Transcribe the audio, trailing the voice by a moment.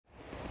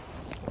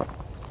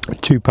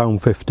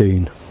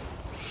£2.15.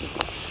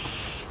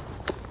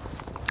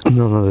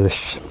 None of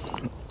this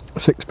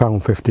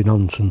 £6.50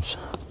 nonsense.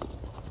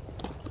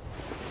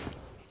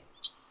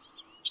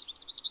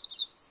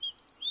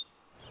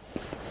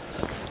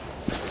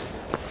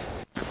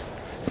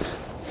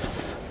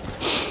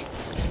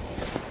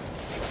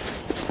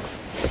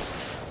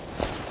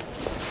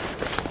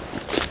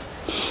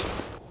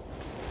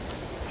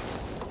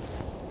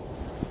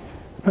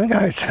 Right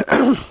guys,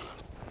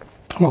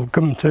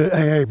 welcome to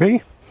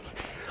AAB.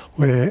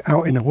 We're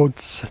out in the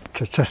woods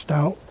to test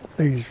out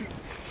these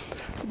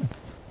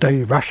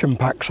day ration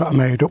packs that I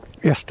made up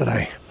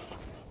yesterday.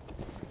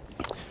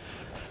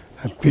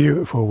 A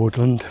beautiful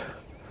woodland.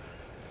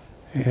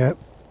 Yep,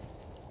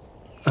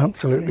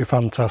 absolutely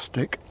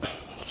fantastic.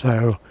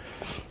 So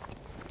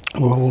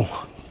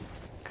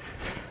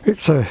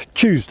it's a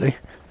Tuesday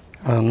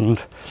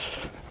and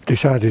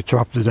decided to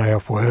have the day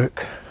off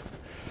work.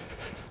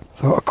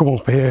 Thought I'd come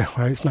up here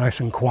where it's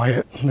nice and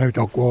quiet, no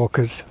dog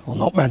walkers, well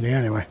not many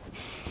anyway.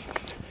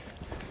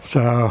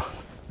 So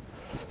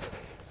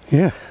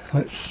yeah,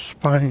 let's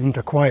find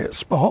a quiet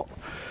spot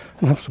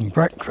and have some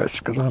breakfast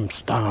because I'm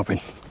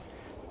starving.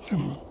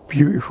 Some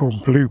beautiful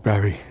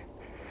blueberry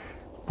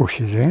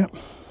bushes here.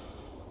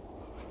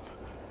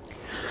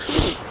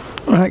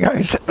 Right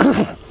guys,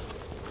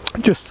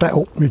 just set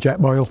up my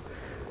jet boil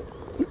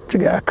to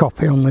get a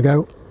coffee on the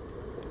go.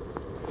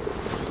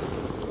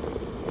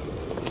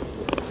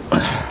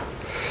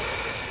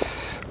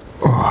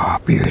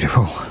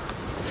 Beautiful.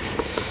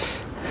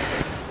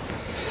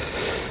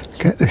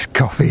 Get this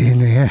coffee in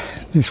here,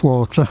 this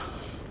water.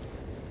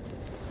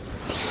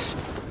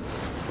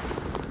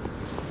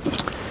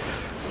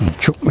 And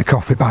chuck my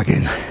coffee bag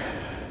in.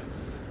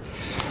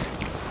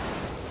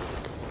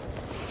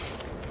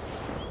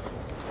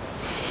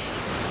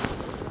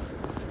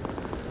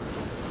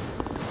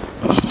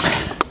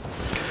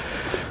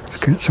 Let's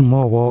get some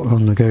more water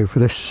on the go for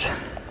this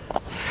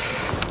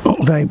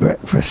all day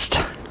breakfast.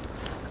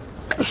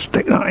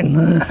 Stick that in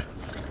there.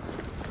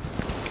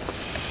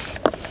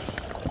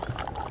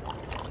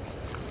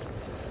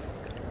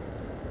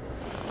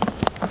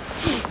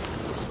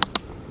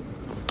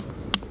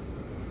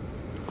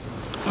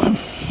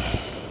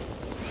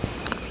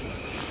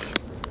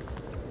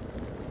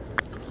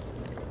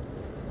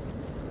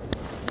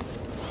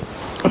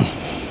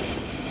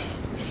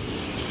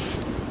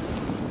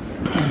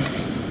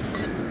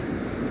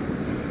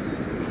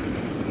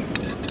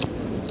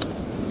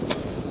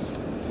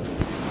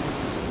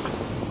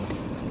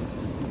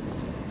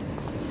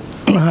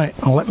 Right,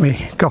 I'll let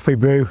me coffee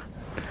brew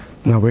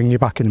and I'll bring you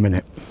back in a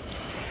minute.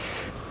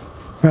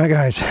 Right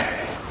guys,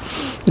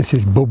 this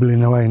is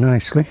bubbling away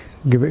nicely.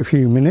 Give it a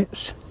few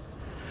minutes.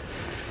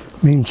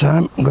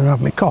 Meantime, I'm going to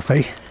have my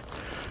coffee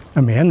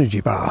and my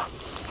energy bar.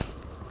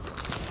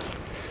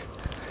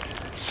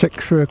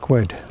 6 for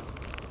 £1.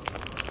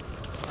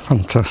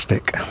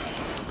 Fantastic.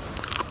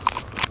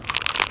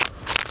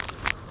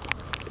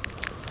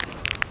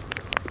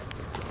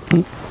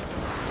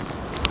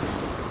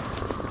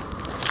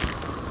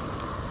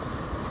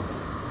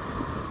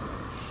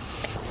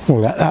 We'll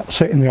let that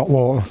sit in the hot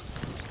water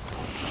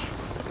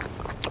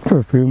for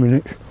a few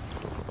minutes.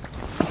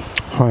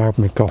 I have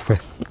my coffee.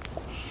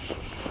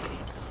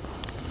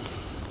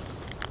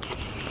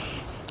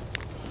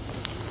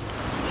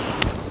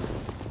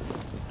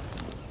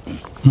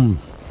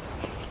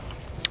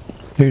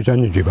 These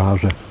energy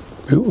bars are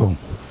beautiful.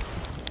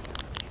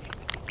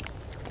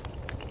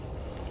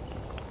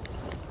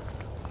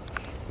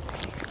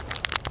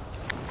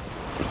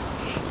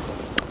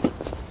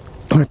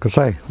 Like I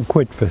say,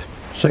 £1 for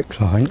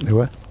 6 I think they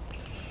were.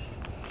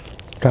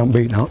 Can't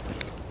beat that.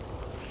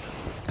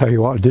 Tell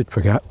you what I did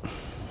forget,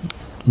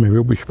 my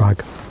rubbish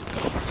bag.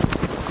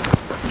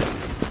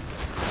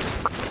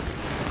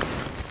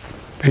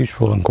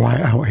 Peaceful and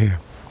quiet out here.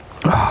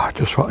 Ah,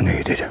 just what I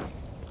needed.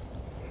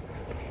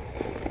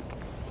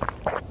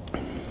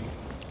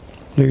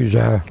 These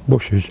are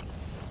bushes,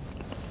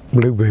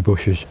 blueberry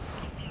bushes.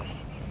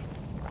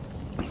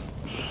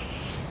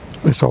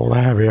 This whole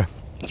area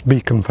is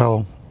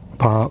Beaconfell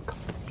Park.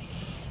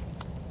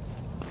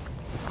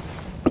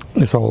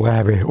 This whole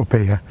area up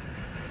here,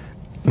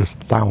 there's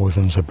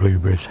thousands of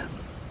blueberries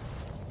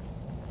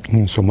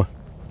in summer.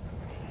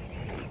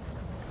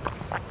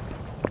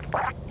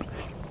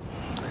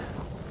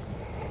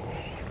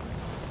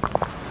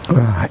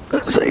 Right,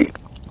 let's see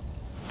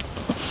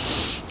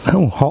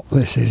how hot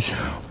this is.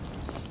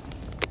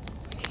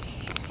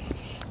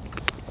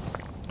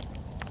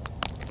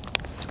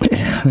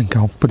 Yeah, I think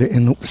I'll put it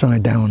in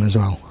upside down as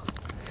well.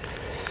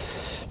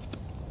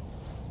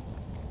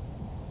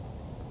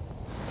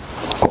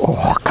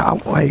 Oh, I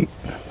can't wait.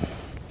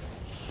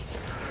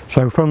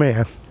 So from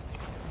here,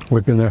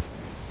 we're going to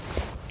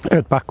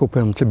head back up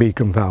into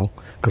Beaconfell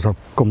because I've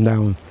come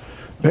down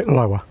a bit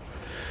lower.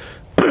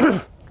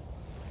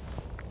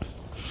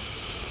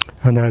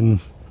 And then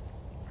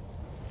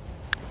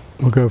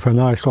we'll go for a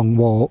nice long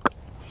walk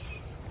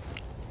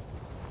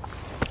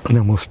and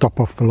then we'll stop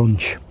off for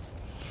lunch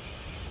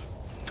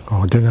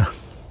or dinner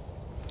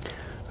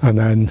and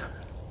then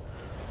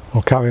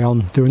we'll carry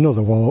on, do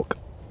another walk,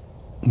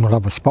 we'll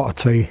have a spot of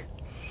tea,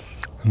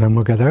 and then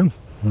we'll get home.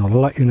 And I'll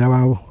let you know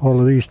how all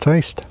of these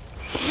taste.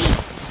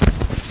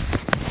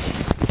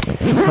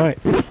 Right,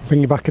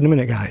 bring you back in a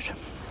minute, guys.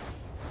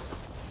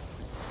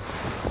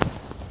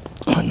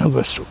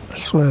 Another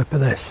slurp of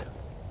this.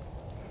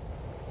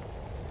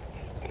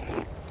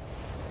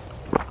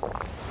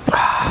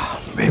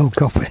 Real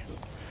coffee.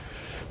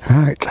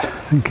 Right, I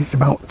think it's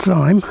about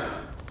time.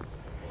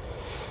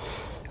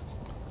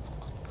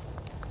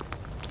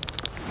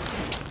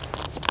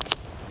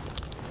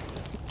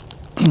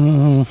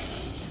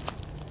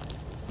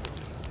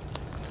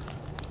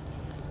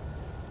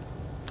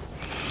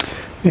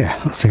 Yeah,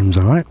 that seems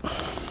alright.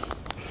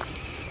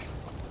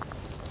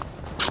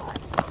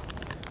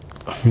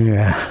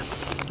 Yeah,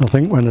 I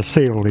think when I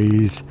seal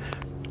these,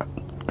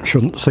 I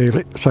shouldn't seal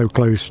it so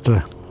close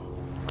to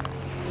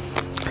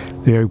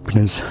the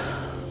openers.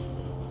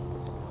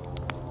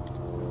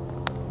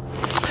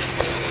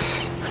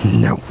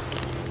 No.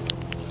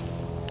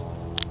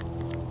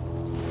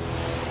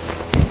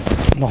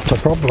 Not a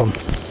problem.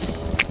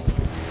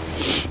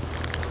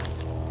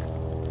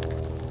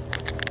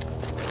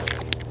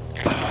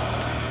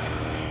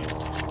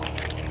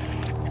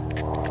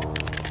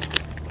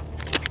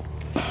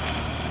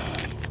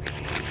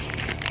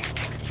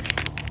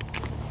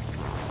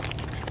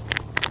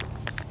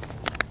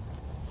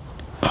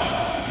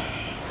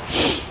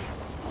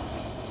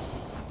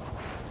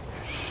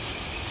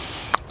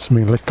 It's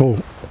my little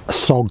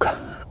SOG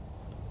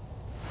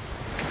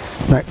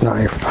neck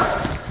knife.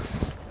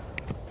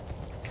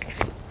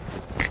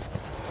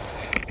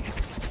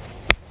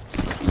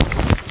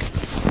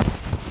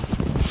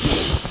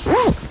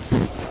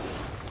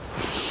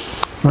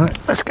 Right,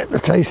 let's get the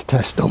taste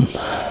test done.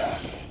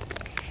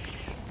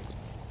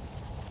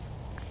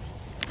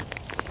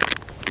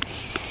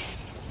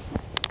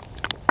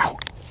 Ow.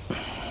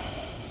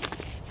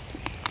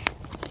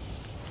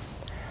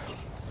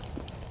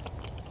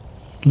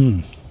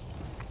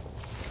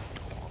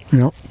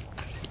 Yep.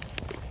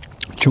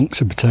 Chunks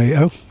of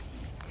potato,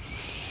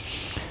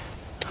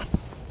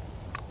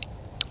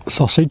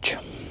 sausage,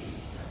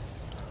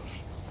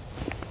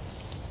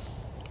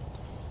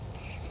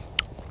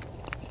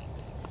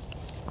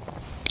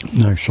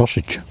 no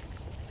sausage,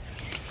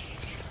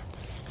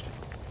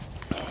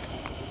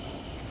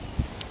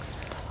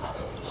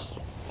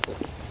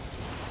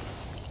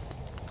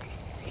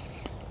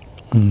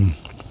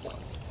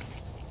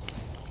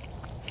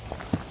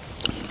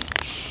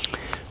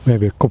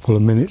 maybe a couple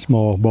of minutes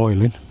more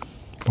boiling,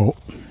 but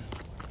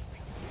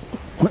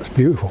that's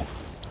beautiful.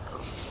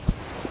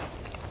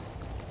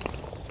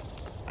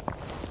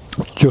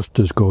 Just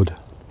as good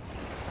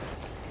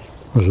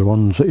as the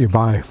ones that you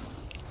buy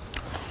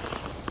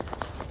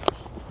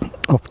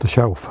off the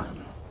shelf,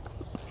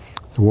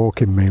 the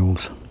walking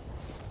meals.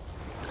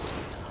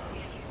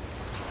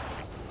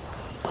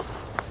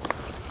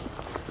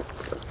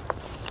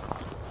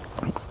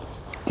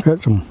 Get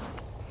some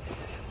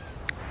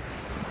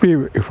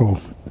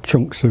beautiful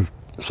chunks of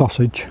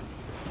sausage.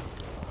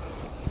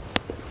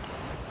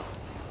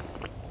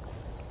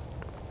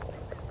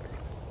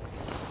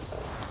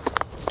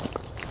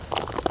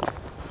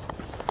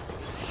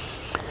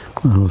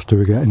 What else do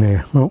we get in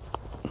here? Oh,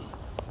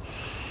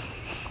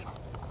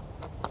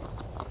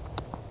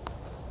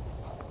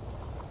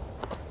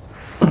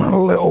 a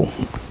little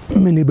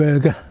mini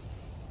burger.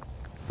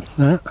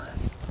 That.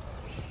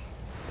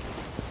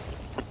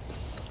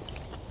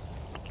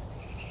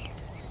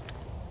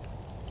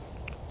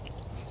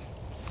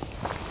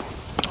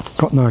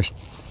 Got nice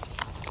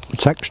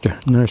texture,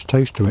 nice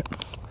taste to it.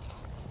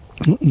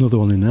 Another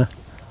one in there.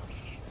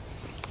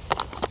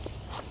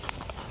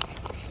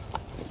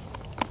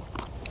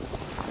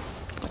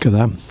 Look at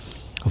them.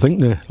 I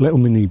think they're little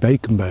mini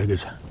bacon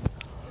burgers.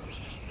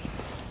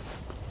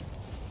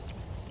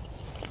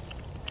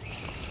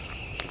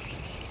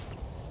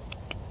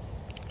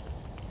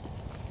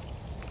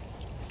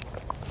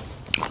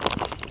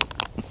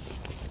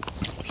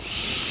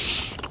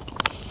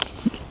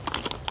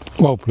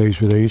 Well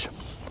pleased with these.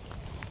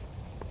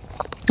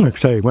 Like I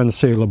say, when I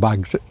seal the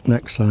bags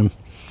next time,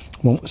 I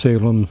won't seal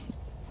them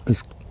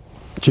as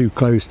too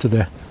close to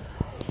the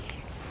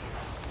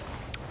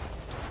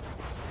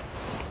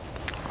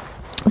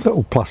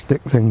little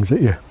plastic things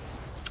that you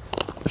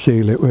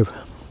seal it with.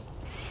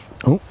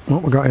 Oh,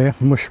 what we got here?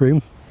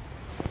 Mushroom.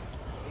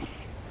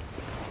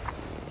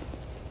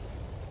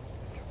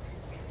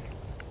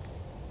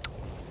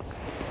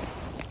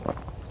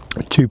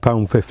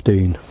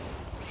 £2.15.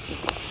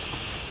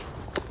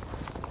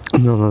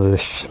 None of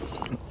this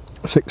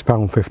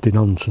 £6.50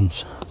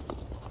 nonsense.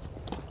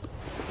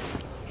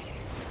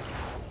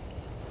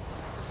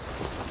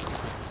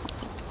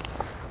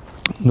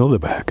 Another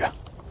burger.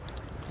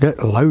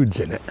 Get loads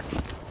in it.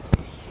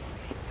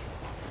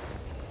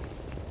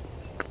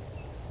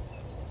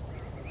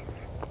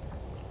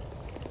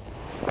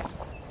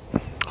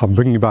 I'll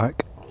bring you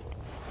back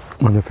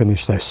when I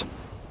finish this.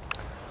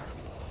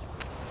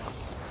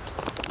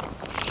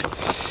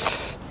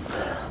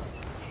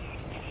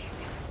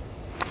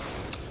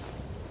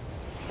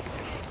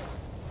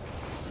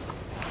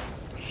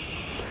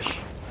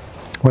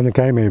 When I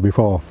came here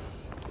before,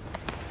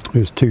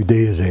 there was 2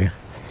 deers here.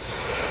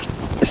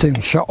 They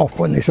soon shot off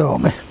when they saw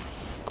me.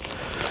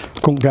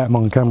 Couldn't get them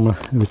on camera,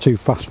 they were too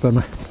fast for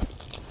me.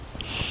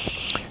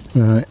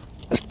 Right,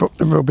 let's put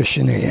the rubbish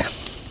in here.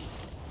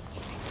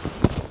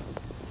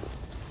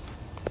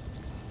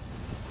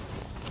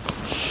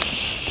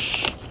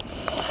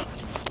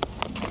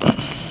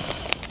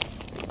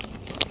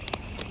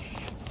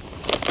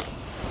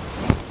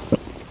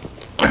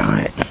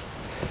 Right,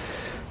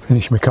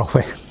 finish my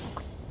coffee.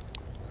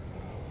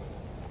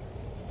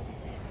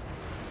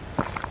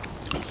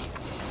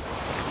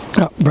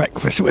 That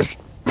breakfast was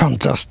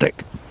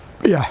fantastic.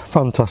 Yeah,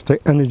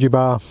 fantastic. Energy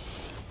bar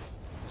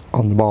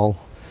on the ball.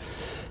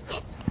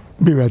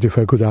 Be ready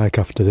for a good hike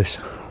after this.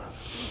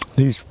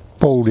 These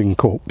folding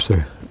cups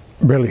are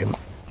brilliant.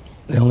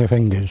 The only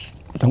thing is,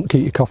 don't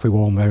keep your coffee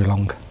warm very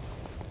long.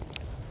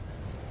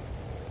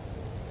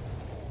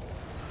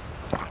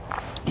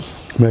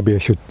 Maybe I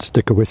should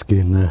stick a whiskey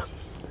in there.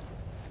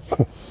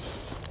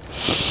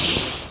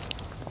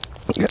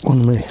 Get one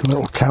of my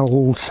little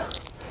towels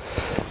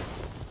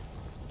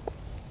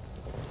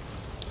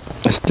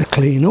just to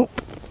clean up.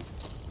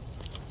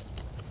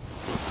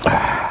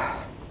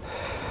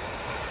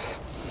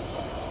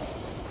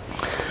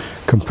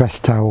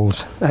 Compressed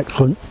towels,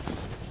 excellent.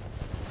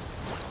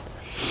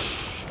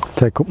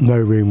 Take up no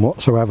room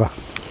whatsoever.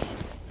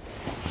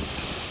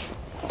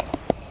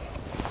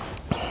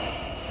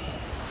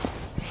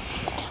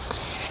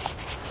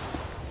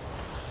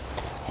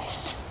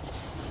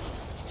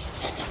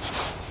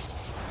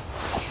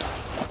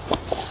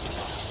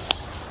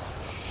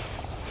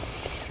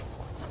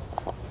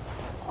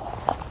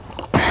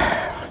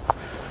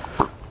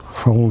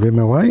 Fold him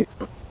away.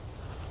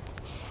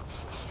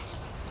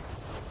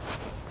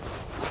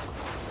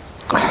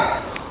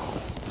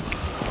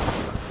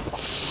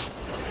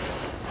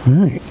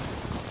 Right,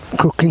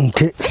 cooking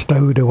kit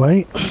stowed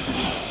away.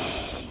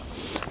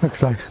 Like I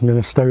say, I'm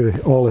going to stow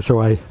all this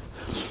away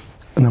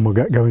and then we'll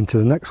get going to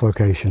the next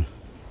location.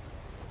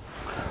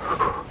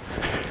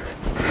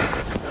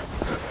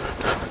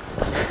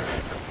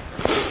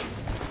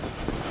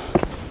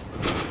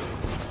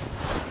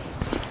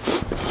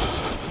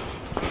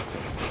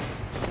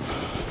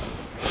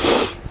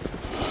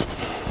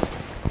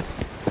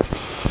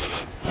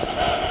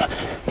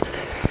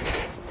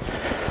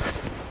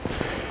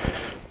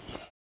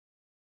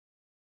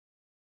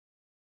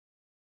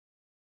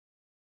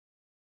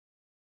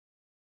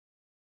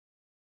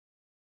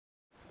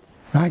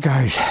 Right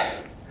guys,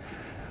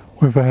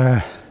 we've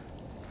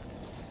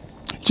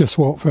just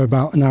walked for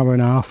about an hour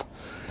and a half.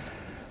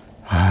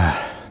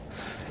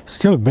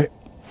 Still a bit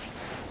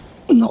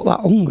not that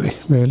hungry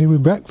really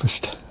with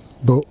breakfast,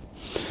 but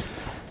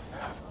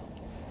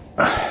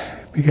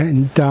we're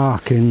getting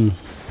dark in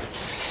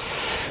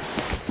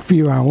a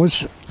few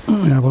hours.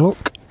 Let me have a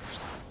look.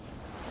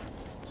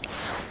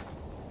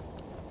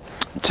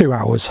 2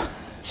 hours.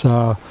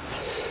 So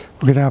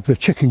we're going to have the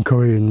chicken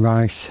curry and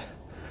rice,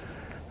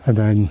 and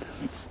then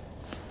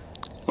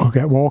we'll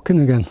get walking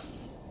again.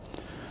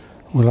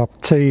 We'll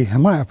have tea. I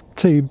might have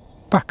tea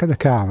back at the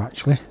car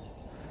actually,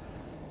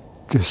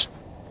 just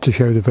to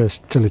show the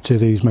versatility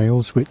of these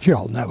meals, which you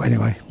all know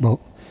anyway. But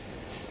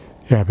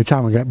yeah, by the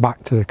time I get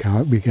back to the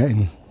car, it'll be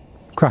getting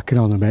cracking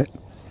on a bit.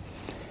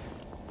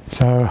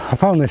 So I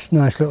found this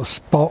nice little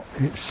spot.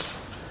 It's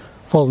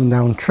fallen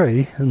down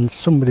tree and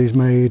somebody's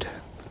made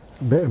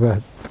a bit of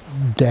a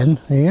den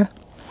here.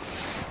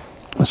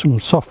 There's some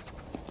soft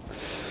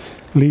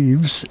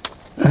leaves,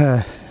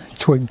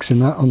 twigs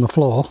and that on the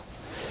floor.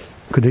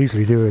 Could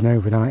easily do an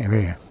overnighter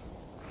here.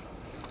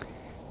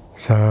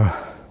 So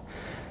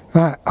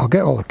right, I'll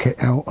get all the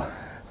kit out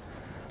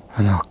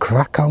and I'll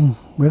crack on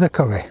with the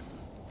curry.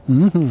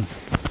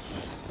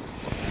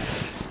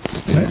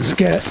 Let's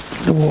get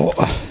the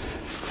water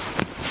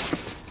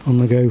on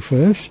the go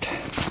first.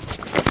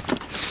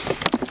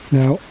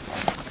 Now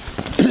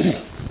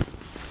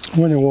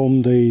when I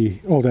warmed the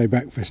all day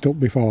breakfast up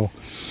before,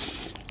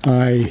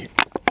 I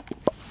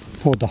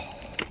poured the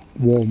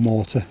warm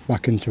water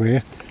back into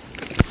here,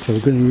 so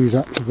we're going to use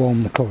that to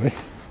warm the curry.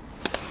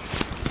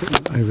 Put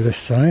that over this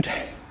side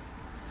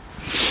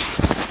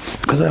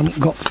because I haven't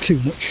got too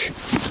much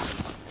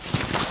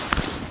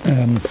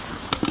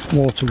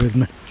water with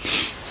me.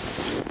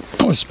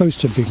 I was supposed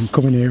to be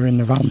coming here in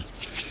the van.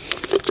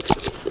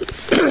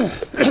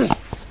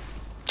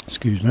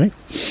 Excuse me.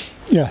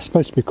 Yeah,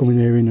 supposed to be coming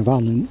here in the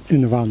van, and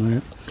in the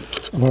van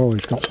I've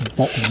always got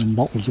bottles and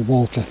bottles of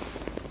water.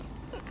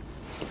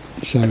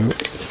 So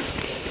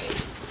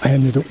I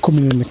ended up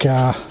coming in the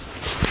car.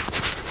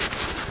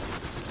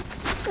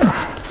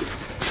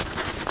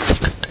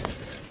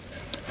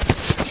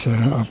 So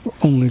I've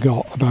only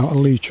got about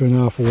 1.5 litres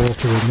of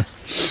water with me.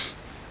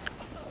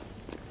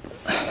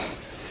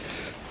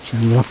 So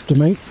we'll have to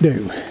make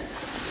do.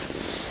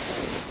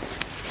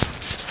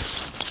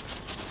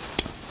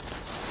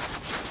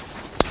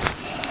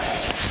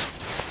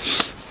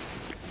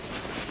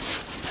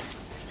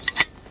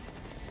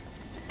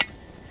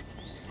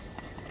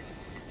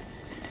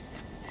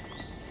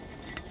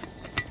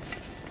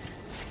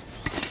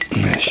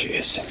 she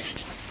is.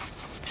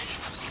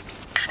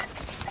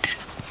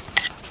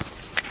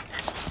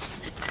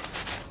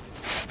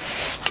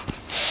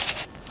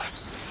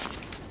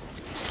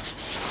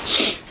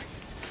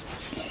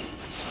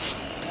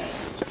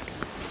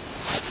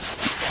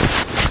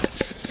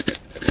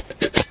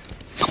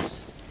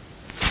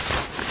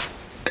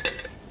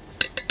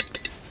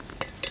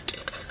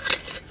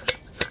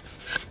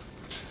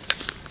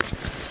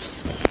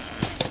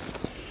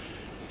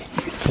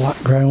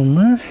 Flat ground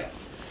there,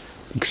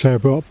 because I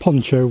brought a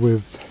poncho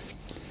with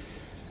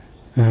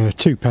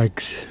 2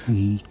 pegs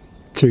and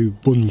 2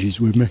 bungees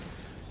with me,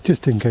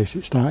 just in case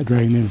it started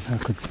raining I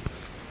could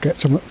get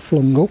something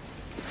flung up.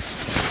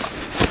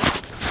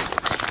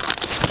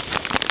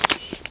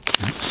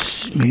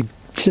 That's my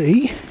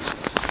tea.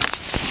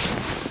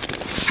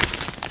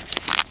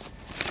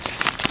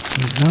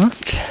 Like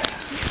that.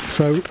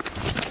 So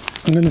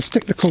I'm going to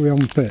stick the curry on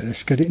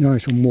first, get it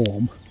nice and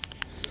warm.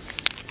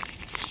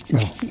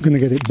 Well, I'm going to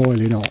get it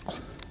boiling hot,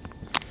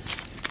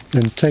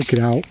 then take it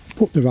out,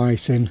 put the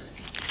rice in.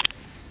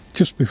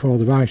 Just before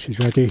the rice is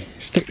ready,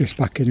 stick this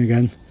back in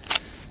again,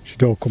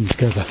 should all come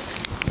together.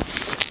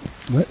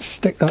 Let's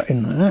stick that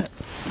in there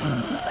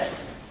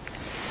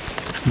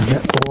and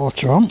get the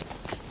water on.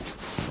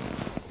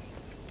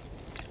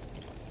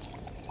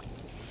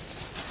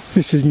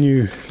 This is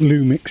new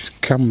Lumix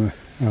camera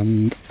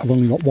and I've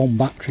only got 1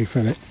 battery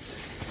for it,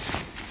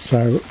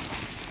 so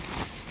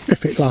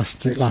if it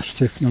lasts, it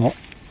lasts. If not,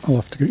 I'll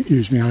have to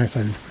use my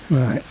iPhone.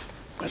 Right,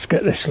 let's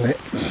get this lit.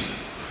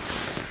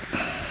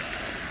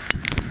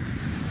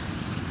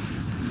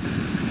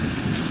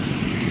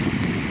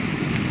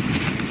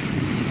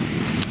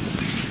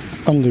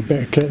 Handy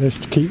bit of kit this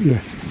to keep your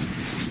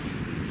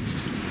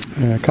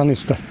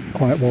canister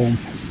quite warm.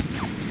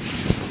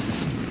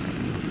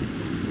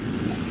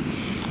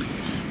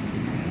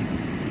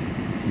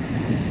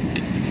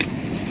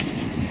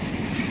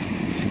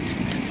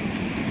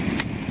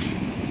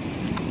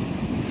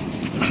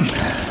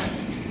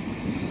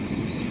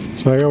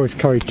 So I always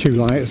carry 2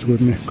 lighters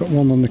with me. Got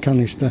one on the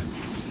canister,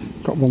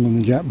 got one on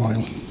the jet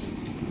boil.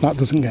 That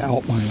doesn't get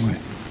hot, by the way.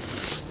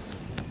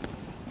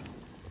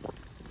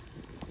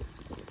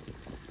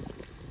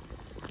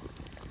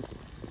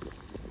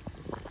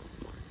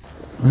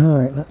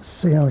 Right, let's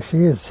see how she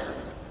is.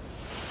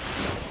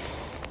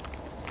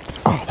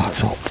 Oh,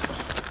 that's hot.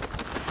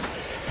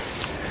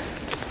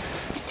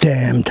 It's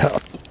damn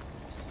hot.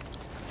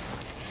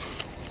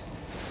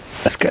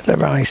 Let's get the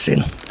rice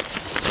in.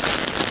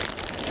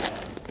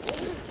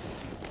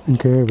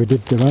 Okay, we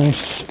did the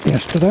rice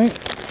yesterday.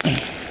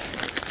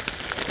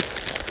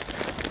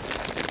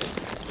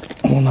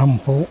 1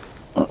 handful,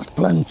 that's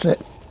plenty.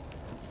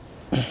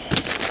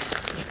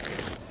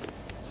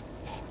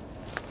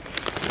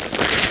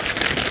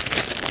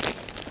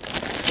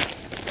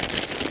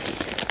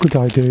 Good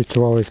idea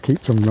to always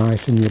keep some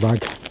rice in your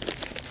bag.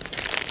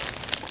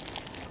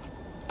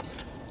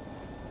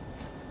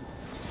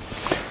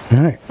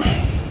 Right,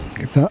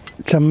 give that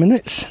 10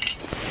 minutes.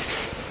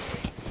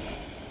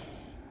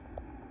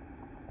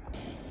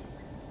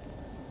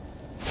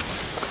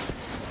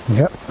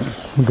 Yep,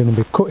 I'm going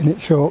to be cutting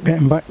it short,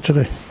 getting back to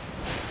the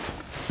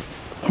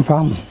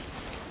van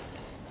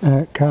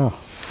car.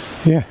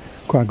 Yeah,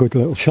 quite a good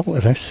little shot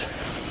of this.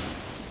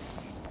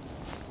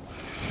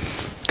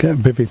 Get a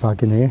bivvy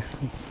bag in here.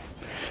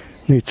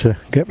 Need to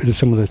get rid of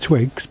some of the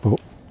twigs, but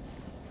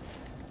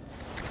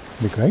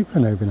it'll be great for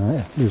an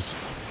overnighter. There's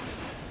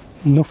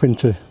nothing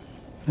to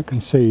I can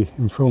see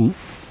in front.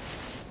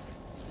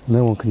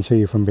 No one can see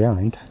you from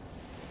behind.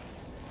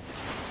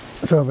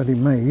 It's already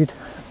made.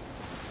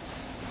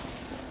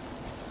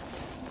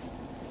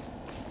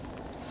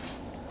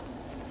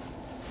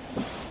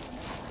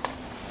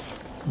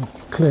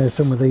 Let's clear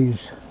some of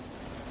these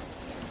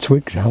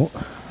twigs out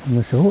and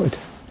we're sorted.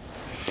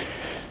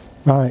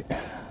 Right,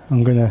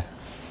 I'm going to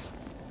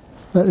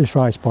let this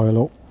rice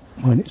boil up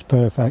when it's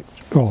perfect.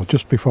 Oh,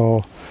 just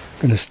before, I'm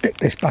going to stick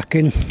this back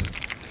in,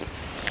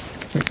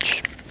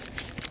 which,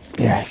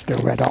 yeah, still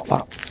red hot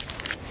that.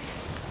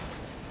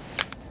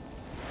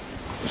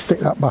 Stick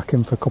that back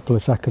in for a couple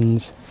of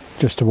seconds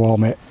just to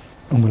warm it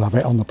and we'll have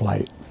it on the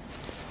plate.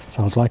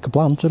 Sounds like a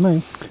plan to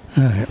me.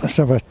 Right, let's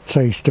have a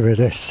taster of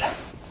this.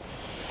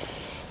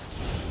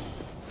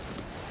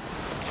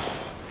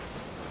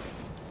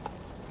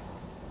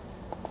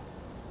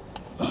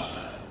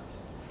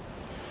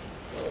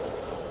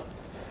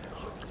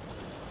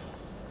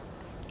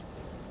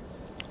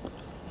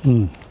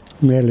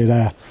 Nearly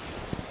there.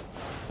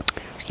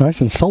 It's nice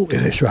and salty,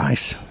 this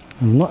rice.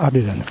 I've not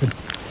added anything.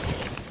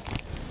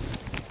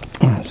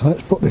 Right, so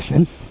let's put this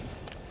in.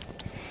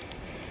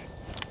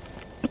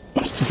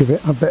 Just to give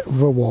it a bit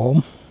of a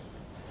warm.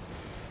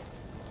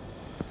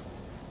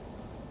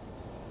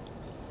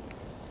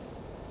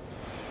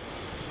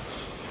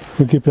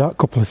 We'll give that a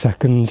couple of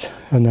seconds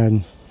and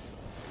then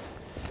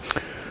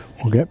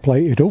we'll get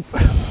plated up.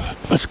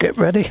 Let's get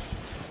ready.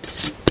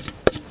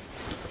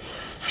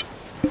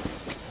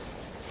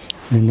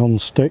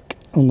 Non-stick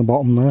on the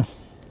bottom there.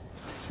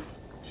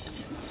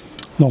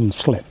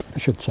 Non-slip, I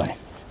should say.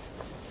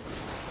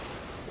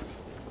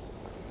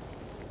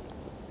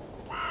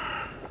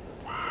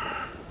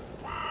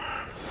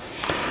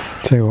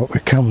 See what we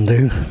can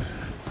do.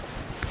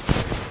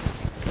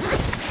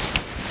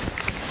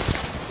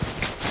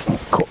 I'll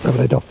cut the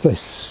lid off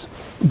this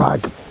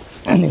bag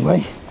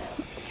anyway.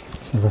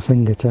 Let's have a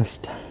finger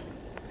test.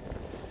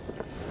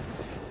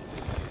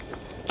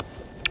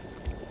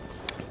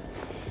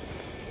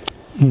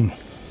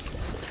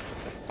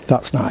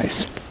 That's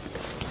nice.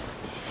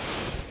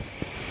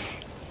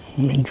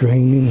 My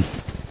drainage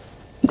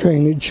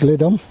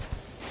lid on.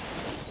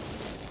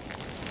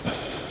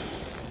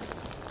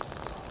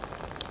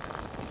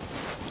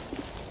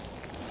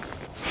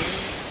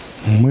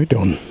 And we're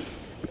done.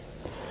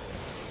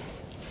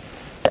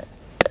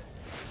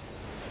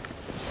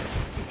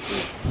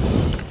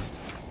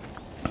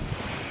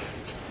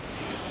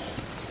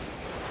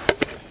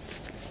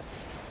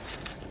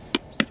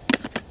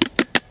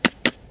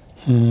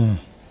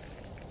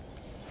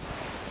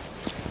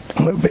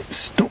 A little bit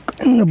stuck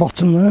in the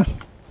bottom there.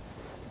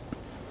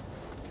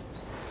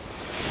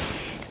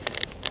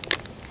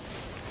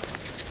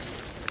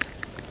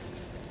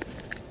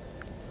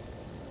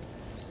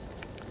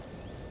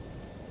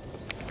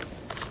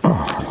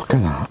 Oh, look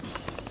at that.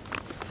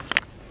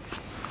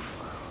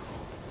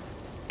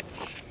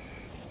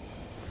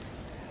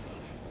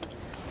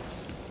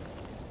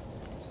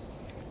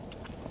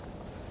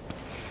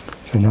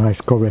 It's a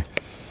nice curry.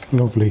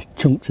 Lovely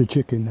chunks of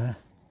chicken there.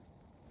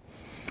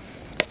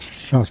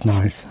 That's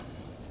nice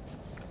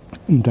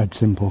and dead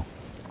simple.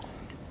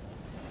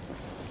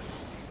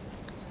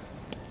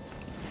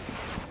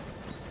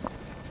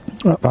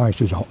 That rice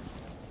is hot.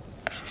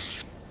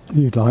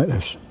 You'd like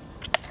this.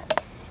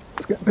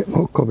 Let's get a bit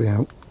more curry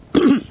out.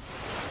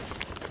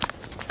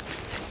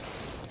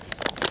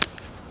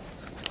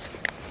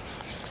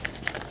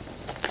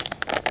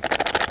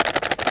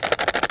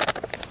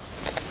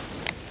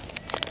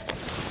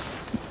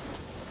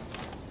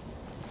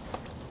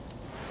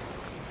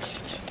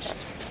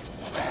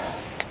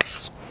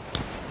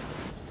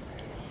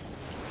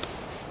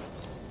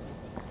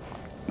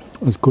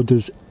 As good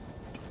as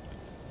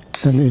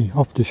any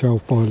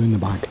off-the-shelf boil in the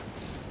bag.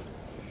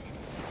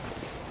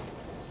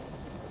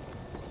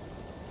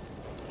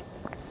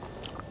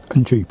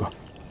 And cheaper.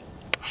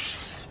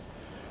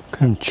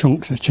 And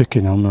chunks of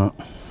chicken on that.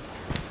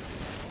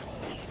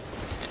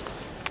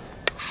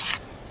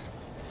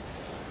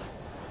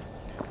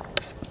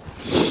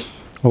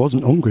 I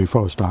wasn't hungry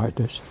before I started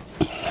this.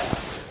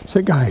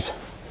 So guys,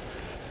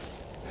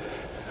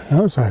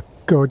 that was a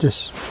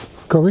gorgeous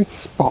curry,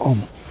 spot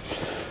on.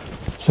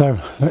 So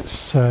let's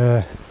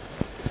start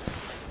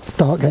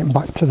getting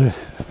back to the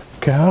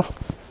car,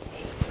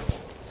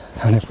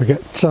 and if we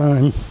get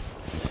time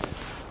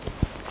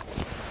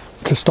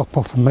to stop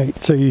off and make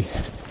tea,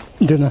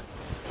 dinner,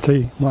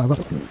 tea,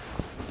 whatever,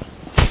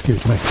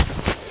 excuse me,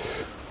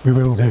 we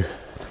will do.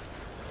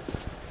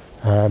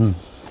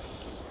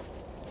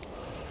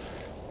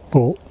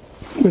 But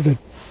with the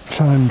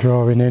time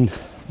drawing in,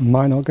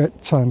 might not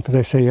get time for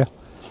this here.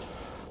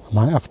 I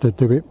might have to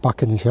do it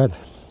back in the shed.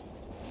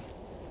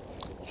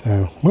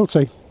 So, we'll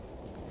see.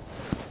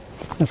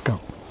 Let's go.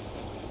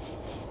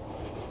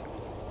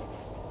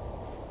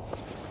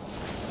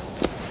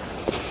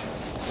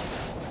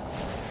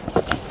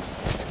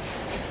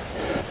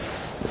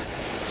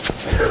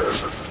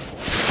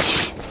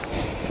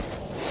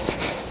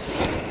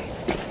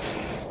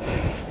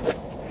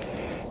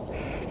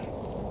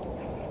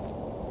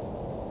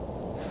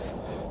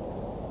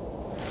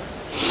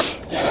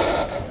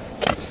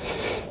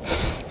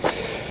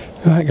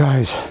 Right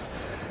guys,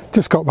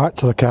 just got back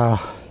to the car.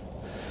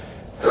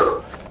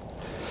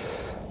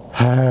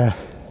 I've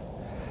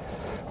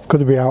got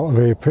to be out of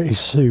here pretty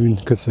soon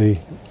because they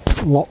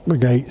locked the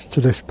gates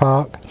to this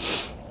park.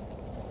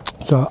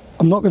 So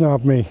I'm not going to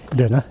have me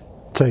dinner,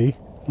 tea,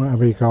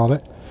 whatever you call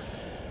it.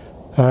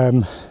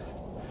 I'm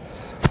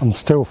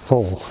still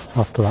full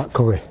after that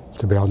curry,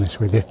 to be honest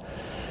with you.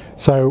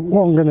 So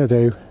what I'm going to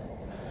do,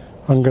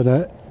 I'm going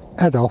to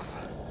head off,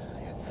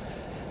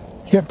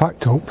 get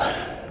packed up,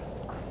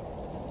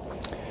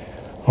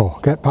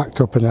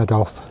 and head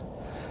off,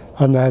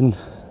 and then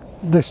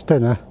this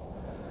dinner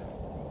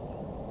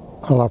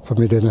I'll have for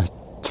my dinner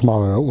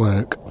tomorrow at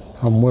work.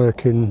 I'm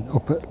working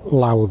up at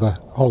Lowther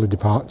Holiday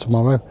Park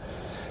tomorrow.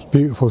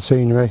 Beautiful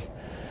scenery.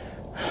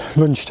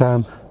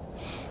 Lunchtime,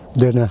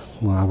 dinner,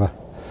 whatever.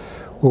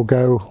 We'll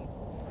go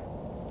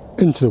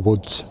into the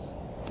woods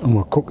and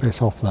we'll cook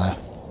this off there.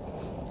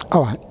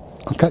 Alright,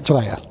 I'll catch you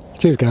later.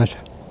 Cheers guys.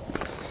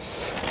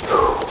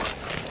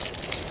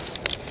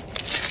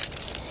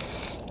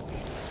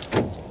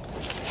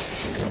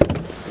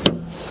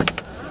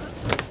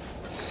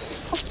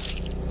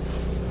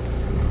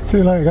 See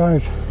you later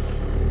guys.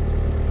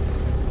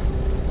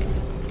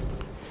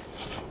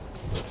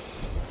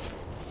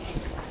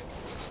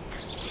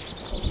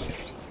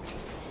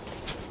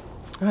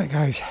 Right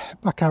guys,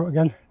 back out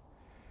again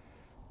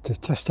to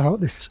test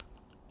out this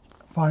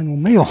final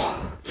meal.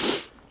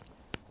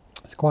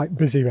 It's quite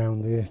busy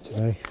around here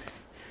today,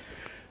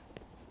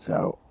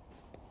 so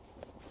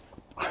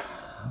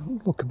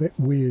look a bit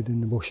weird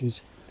in the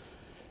bushes.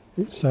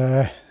 It's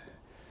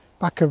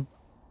back of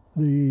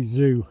the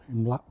zoo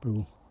in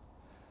Blackpool.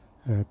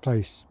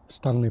 place,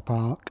 Stanley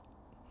Park.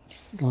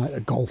 It's like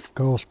a golf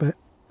course bit.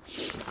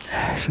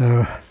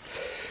 So,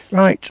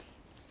 right,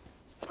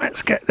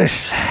 let's get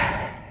this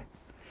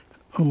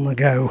on the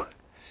go.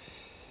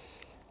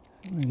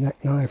 My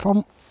neck knife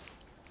on.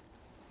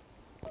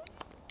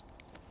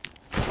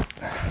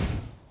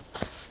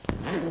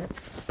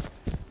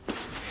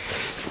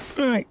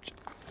 Right,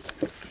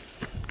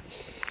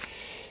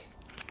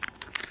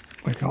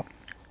 we got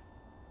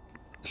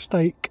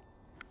steak,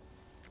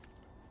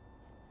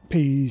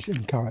 peas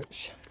and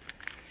carrots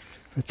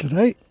for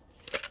today,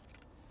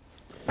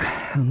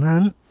 and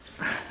then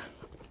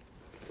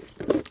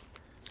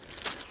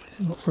it's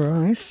not for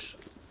rice.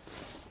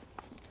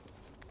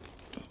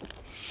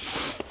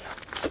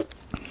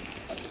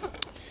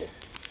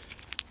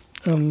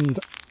 And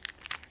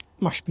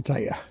mashed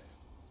potato.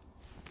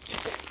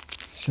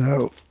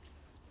 So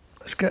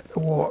let's get the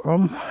water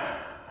on.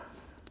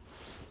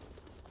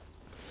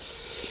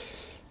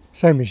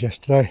 Same as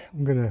yesterday,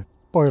 I'm going to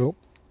boil up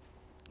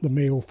the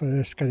meal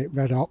first, get it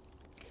red hot,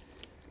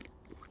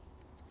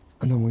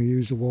 and then we'll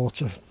use the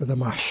water for the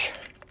mash.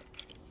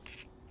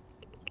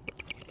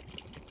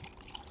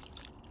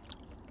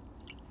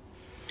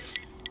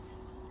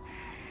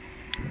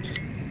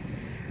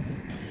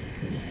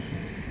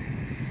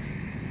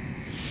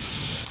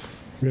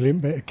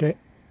 Brilliant bit of kit.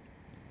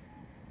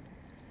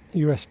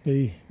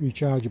 USB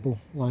rechargeable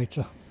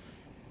lighter.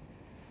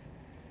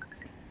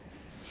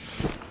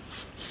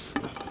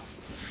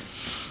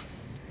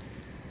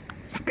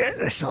 Let's get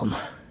this on.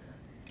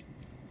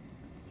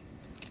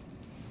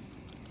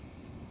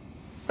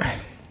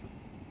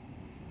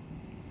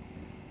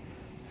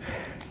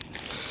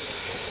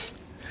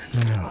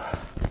 Now,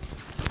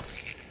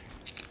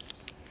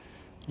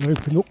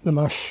 open up the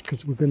mash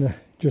because we're going to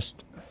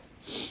just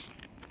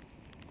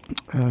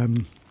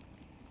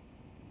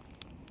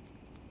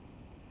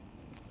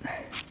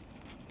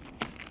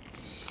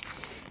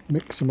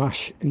mix the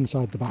mash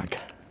inside the bag.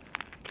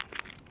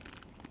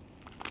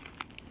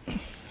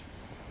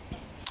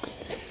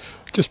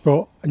 Just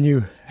bought a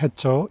new head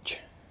torch.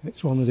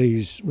 It's one of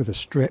these with a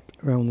strip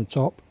around the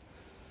top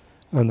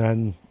and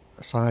then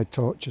a side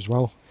torch as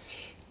well.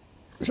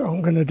 So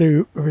I'm going to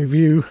do a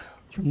review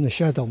from the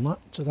shed on that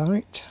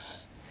tonight.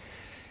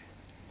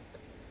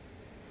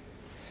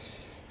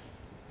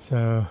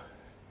 So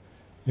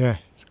yeah,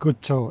 it's a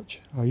good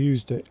torch. I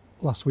used it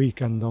last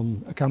weekend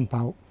on a camp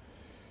out.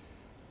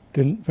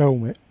 Didn't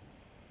film it,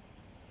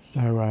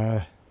 so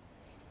I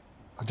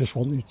just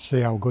wanted to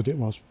see how good it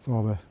was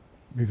before I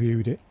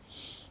reviewed it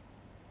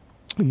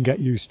and get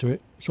used to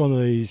it. It's one of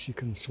these you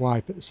can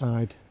swipe at the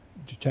side,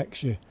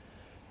 detects you,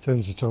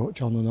 turns the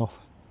torch on and off.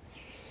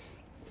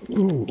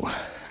 Ooh.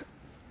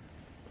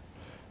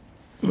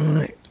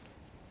 Right,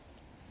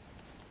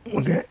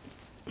 we'll get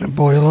a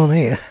boil on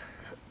here.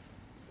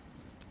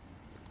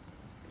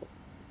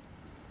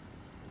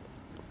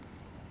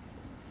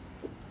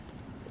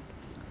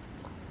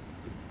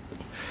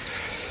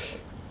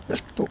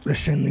 Let's put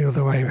this in the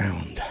other way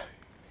round.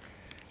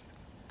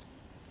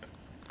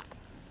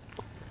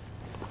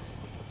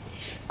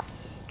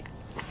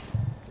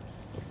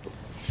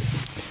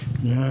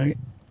 Right,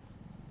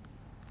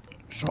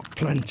 it's not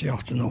plenty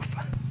hot enough.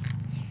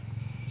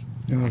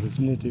 Oh, there's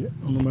an idiot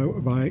on the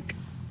motorbike.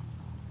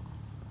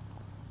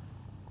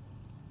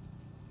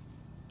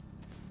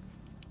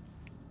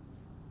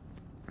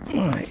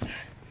 Right,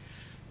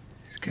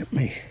 let's get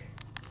me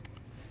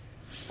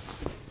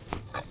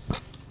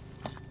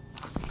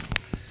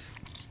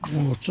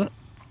water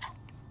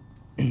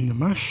in the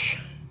mash.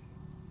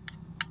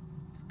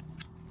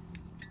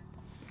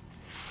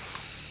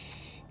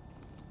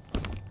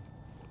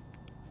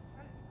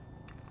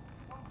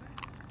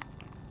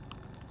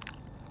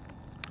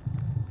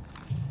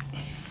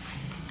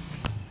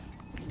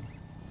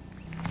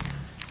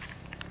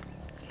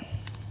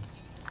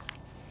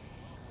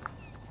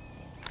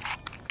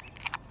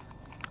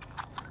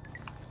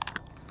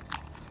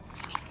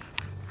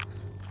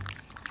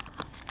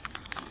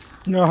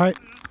 All right.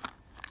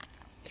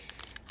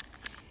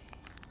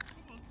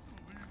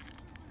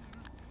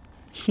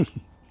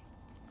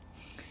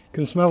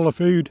 Can smell the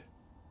food.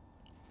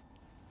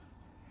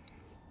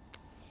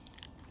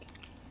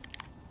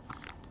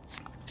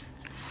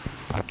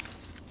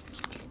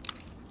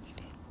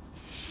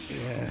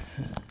 Yeah,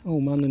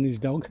 old man and his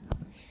dog.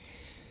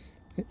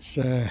 It's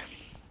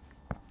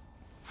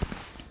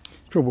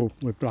trouble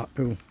with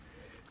Blackpool,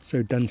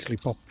 so densely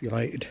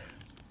populated.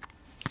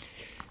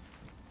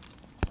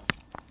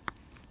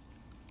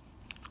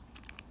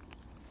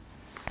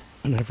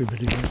 And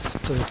everybody wants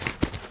to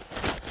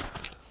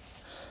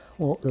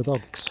walk the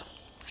dogs.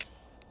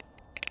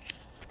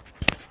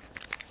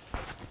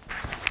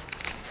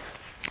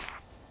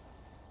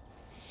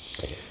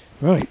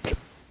 Right,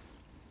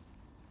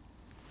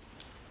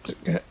 let's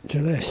get to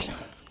this.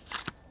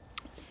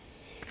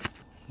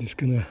 Just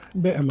gonna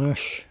bit of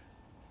mash,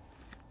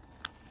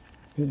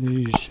 get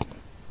these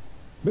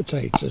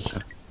potatoes,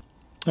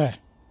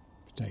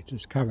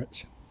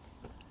 carrots.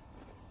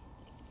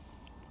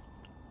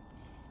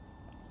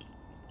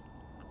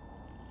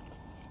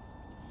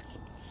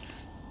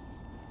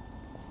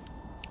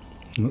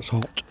 That's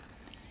hot.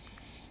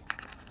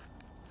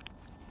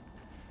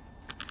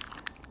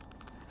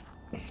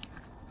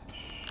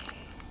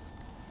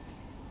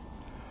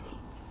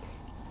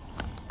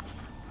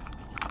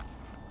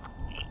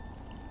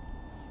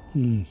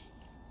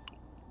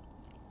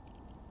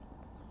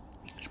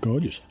 It's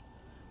gorgeous.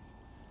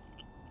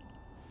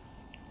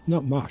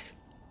 Not mash.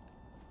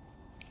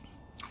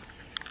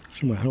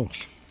 Somewhere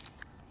else.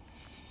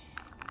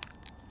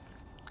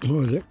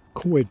 What is it?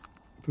 Quid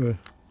for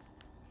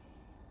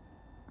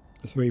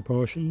the 3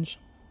 portions.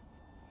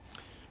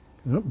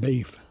 That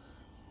beef.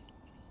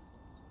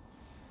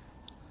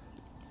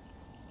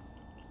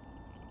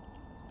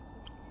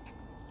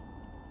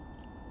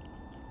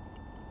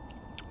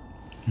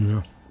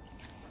 Yeah.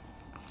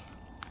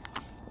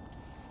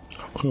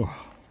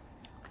 Oh.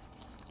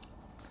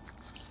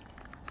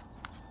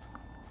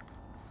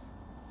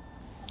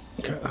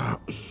 Look at that.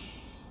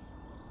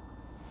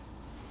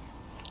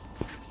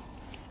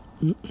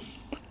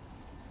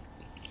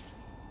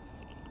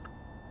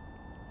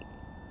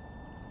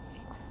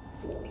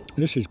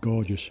 This is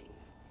gorgeous.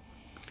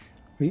 I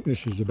think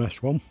this is the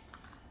best one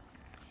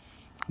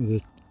of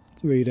the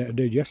 3 that I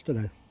did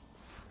yesterday.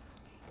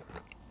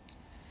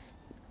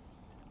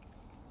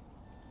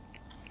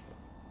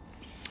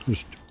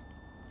 Just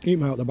eat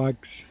them out of the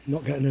bags,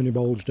 not getting any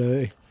bowls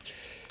dirty.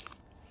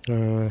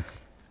 And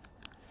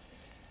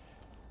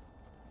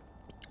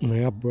I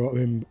have brought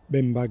a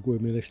bin bag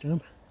with me this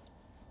time.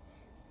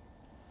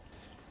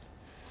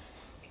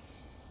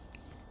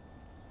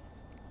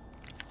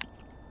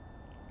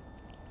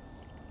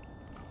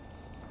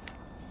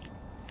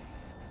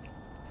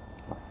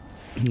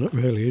 And that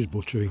really is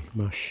buttery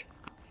mash.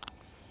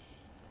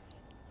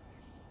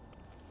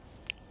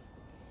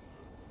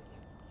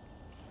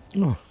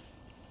 Oh,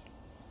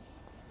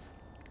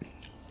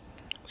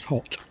 it's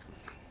hot.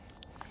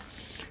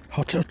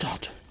 Hot, hot,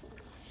 hot.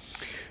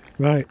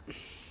 Right.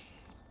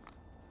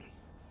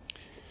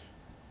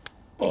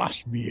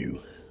 Last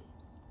view.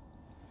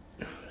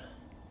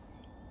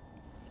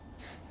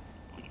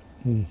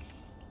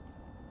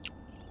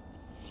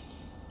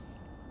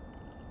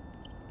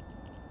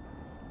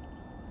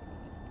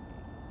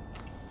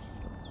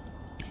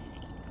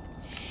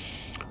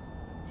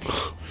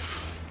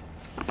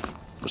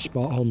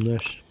 Spot on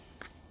this.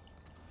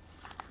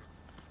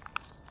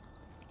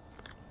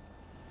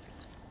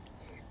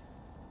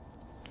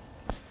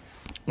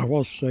 I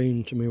was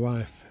saying to my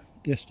wife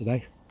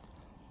yesterday,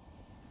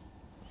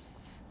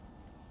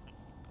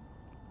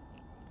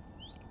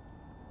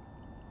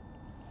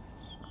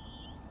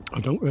 I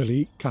don't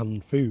really eat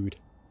canned food,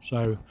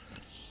 so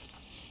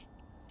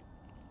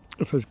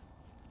if I was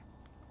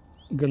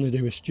going to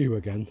do a stew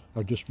again,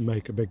 I'd just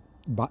make a big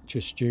batch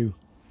of stew,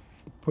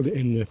 put it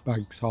in the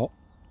bags hot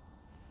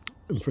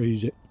and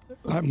freeze it,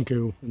 let them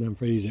cool and then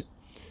freeze it,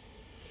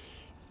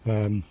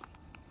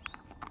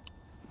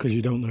 because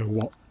you don't know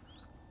what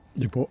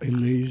they put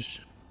in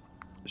these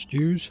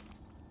stews.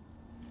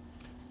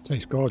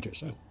 Tastes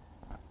gorgeous though.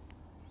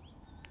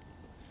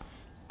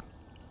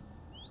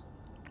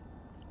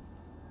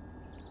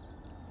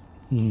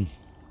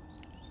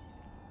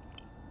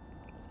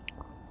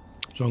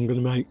 So I'm going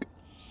to make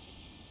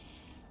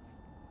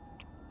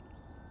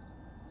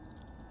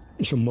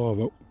some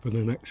more up for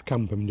the next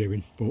camp I'm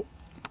doing, but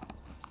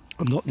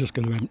I'm not just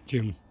going to empty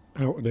them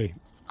out of the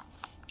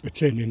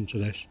tin into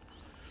this.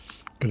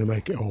 I'm going to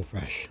make it all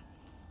fresh.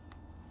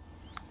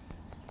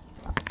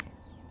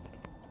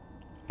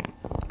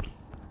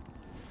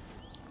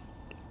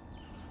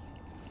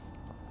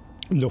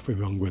 Nothing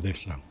wrong with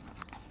this though.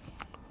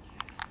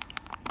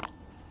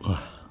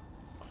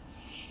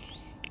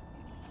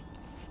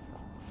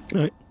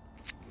 Right,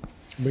 I'll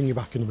bring you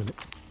back in a minute.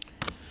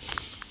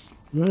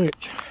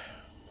 Right.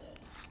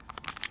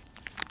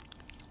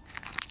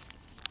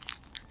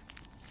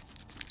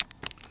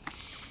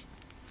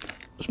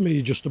 It's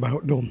me just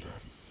about done.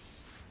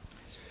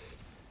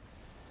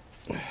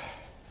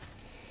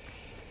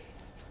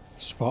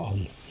 Spot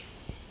on.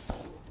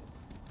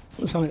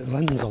 Looks like the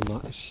lens on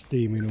that is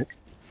steaming up.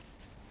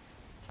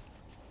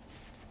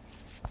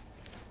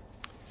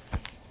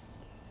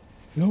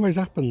 It always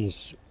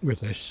happens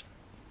with this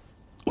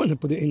when I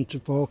put it into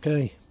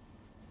 4K.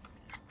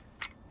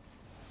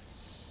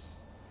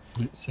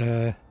 It's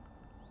yeah,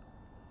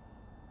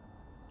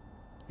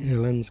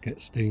 lens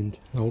gets steamed.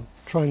 I'll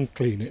try and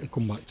clean it and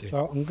come back to you.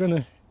 So I'm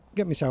gonna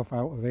get myself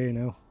out of here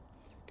now,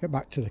 get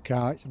back to the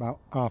car. It's about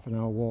half an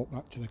hour walk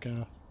back to the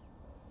car,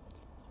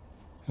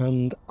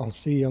 and I'll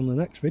see you on the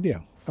next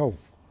video. Oh,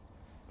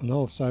 and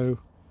also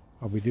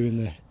I'll be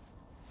doing the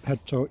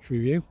head torch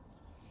review.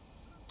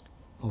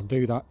 I'll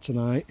do that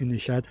tonight in the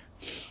shed,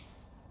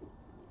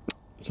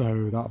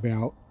 so that'll be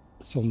out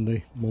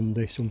Sunday,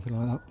 Monday, something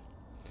like that.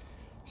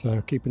 So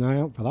keep an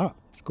eye out for that.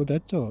 It's a good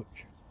head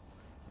torch.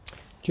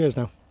 Cheers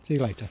now, see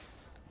you later.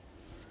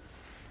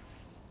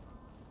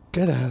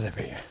 Get out of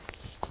here.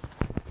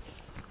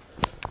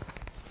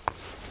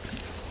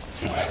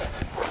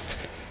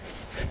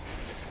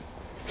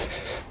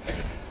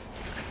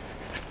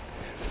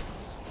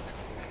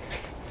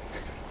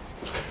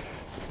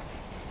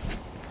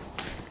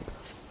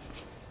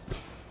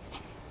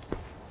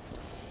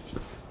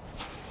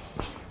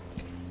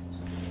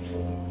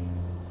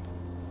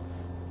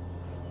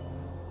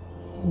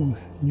 Ooh,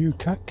 new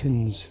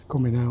catkins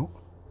coming out.